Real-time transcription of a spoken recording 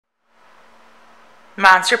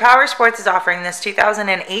Monster Powersports is offering this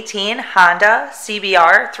 2018 Honda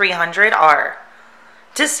CBR300R.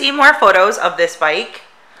 To see more photos of this bike,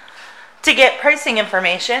 to get pricing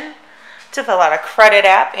information, to fill out a credit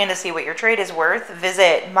app, and to see what your trade is worth,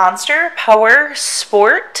 visit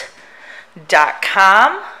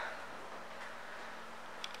monsterpowersport.com.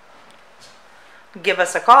 Give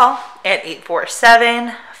us a call at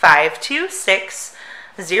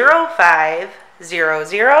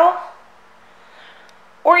 847-526-0500.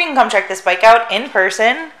 Or you can come check this bike out in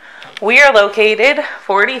person. We are located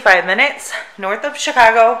 45 minutes north of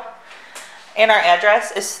Chicago, and our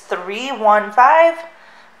address is 315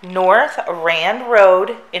 North Rand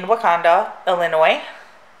Road in Wauconda, Illinois.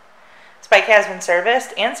 This bike has been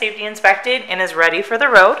serviced and safety inspected and is ready for the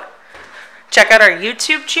road. Check out our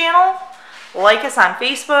YouTube channel, like us on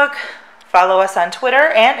Facebook, follow us on Twitter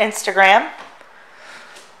and Instagram.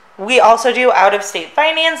 We also do out-of-state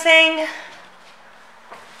financing,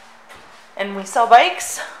 and we sell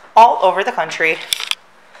bikes all over the country.